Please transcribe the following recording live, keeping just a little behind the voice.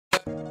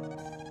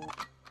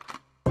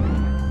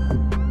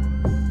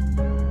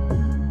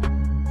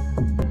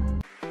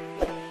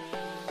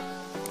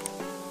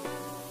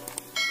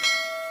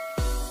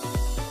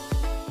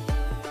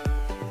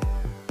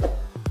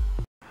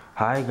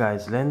Hi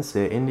guys, Lens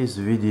here. In this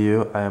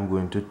video I am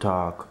going to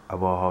talk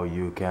about how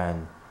you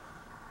can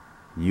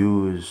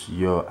use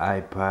your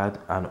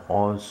iPad and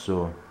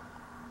also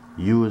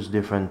use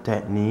different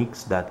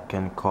techniques that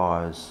can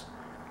cause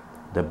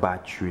the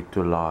battery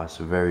to last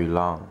very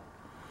long.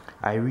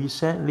 I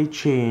recently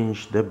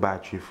changed the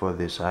battery for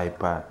this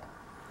iPad.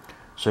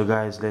 So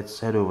guys, let's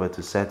head over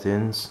to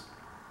settings.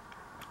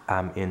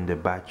 I'm in the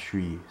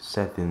battery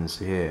settings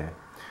here.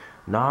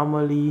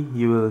 Normally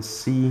you will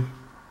see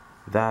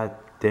that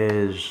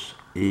there's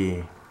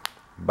a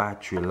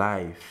battery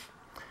life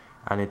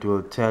and it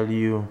will tell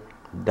you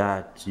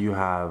that you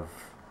have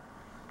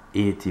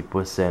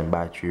 80%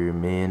 battery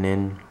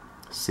remaining,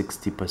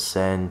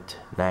 60%,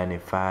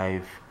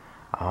 95,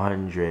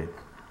 100.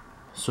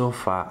 So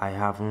far I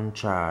haven't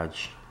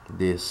charged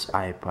this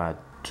iPad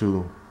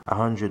to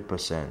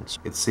 100%.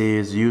 It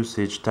says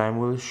usage time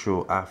will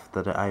show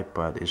after the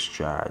iPad is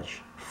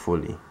charged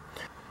fully.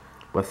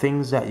 But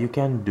things that you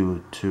can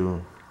do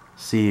to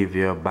save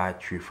your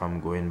battery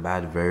from going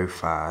bad very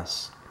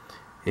fast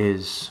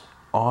is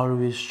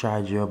always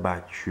charge your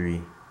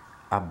battery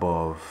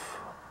above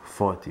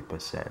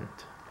 40%.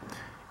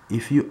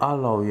 If you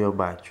allow your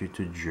battery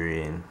to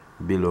drain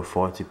below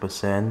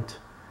 40%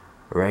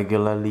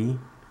 regularly,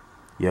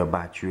 your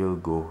battery will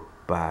go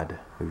bad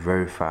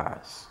very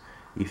fast.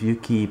 If you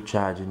keep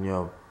charging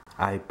your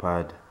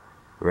iPad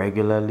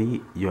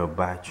regularly, your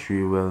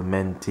battery will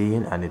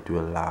maintain and it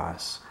will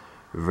last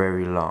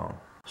very long.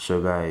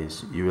 So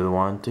guys, you will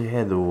want to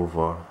head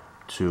over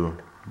to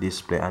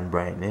display and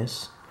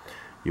brightness.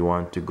 You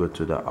want to go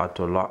to the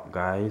auto lock,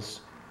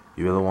 guys.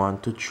 You will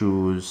want to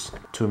choose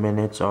 2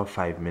 minutes or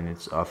 5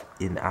 minutes of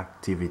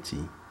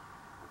inactivity.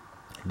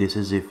 This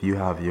is if you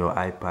have your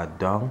iPad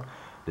down,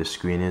 the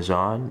screen is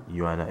on,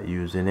 you are not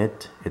using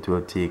it. It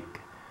will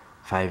take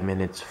 5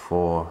 minutes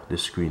for the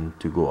screen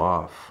to go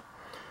off.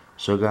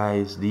 So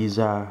guys, these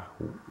are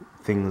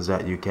things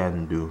that you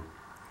can do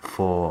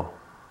for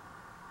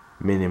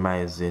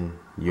minimizing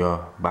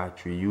your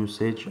battery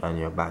usage and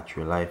your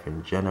battery life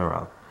in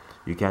general.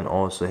 You can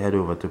also head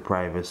over to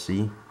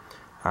privacy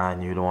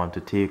and you don't want to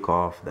take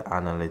off the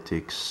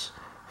analytics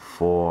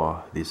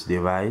for this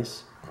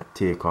device.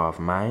 Take off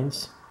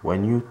mines.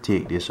 When you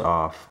take this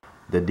off,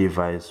 the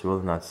device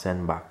will not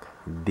send back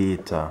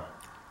data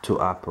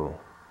to Apple.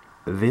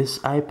 This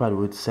iPad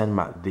would send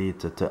back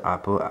data to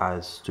Apple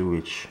as to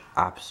which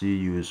apps you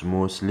use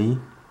mostly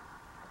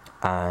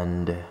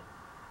and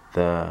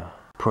the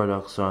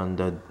products on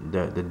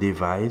the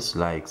device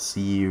like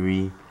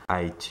Siri,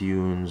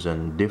 iTunes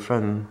and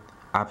different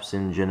apps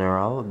in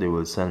general. They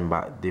will send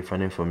back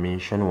different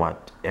information,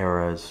 what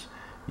errors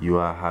you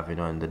are having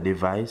on the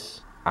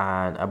device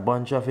and a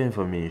bunch of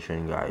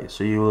information, guys.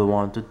 So you will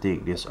want to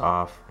take this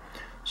off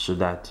so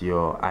that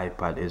your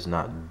iPad is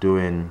not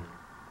doing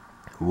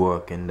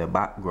work in the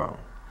background.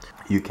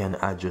 You can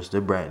adjust the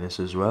brightness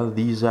as well.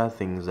 These are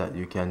things that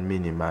you can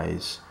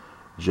minimize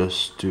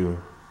just to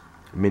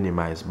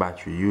minimize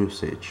battery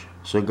usage.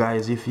 So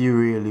guys, if you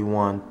really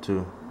want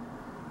to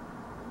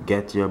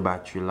get your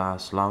battery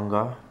last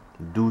longer,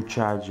 do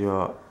charge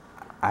your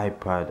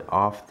iPad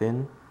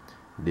often.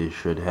 This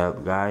should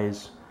help,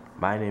 guys.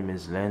 My name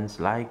is Lens.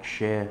 Like,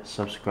 share,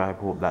 subscribe.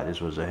 Hope that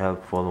this was a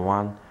helpful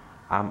one.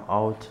 I'm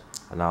out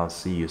and I'll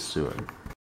see you soon.